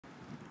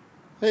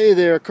Hey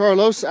there,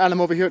 Carlos. Adam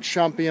over here at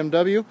Champ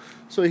BMW.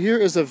 So here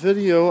is a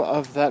video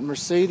of that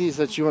Mercedes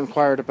that you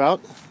inquired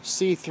about,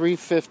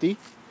 C350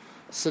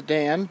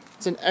 sedan.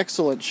 It's in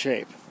excellent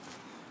shape.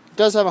 It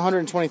does have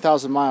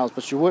 120,000 miles,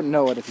 but you wouldn't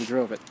know it if you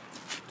drove it.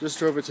 Just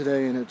drove it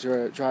today and it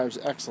drives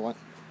excellent.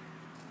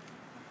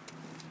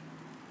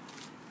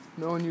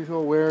 No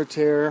unusual wear or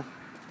tear,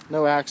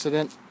 no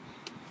accident,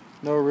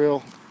 no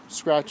real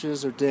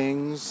scratches or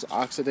dings,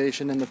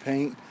 oxidation in the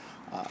paint.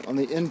 On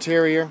the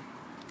interior,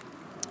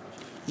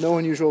 no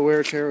unusual wear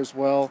or tear as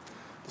well.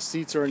 The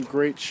seats are in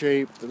great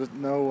shape. There's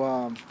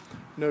no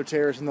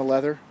tears in the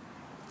leather.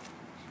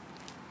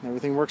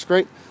 Everything works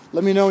great.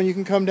 Let me know when you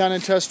can come down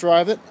and test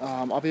drive it.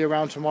 I'll be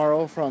around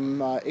tomorrow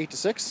from 8 to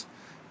 6.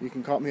 You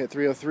can call me at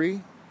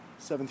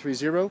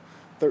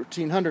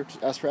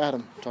 303-730-1300. Ask for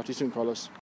Adam. Talk to you soon, Carlos.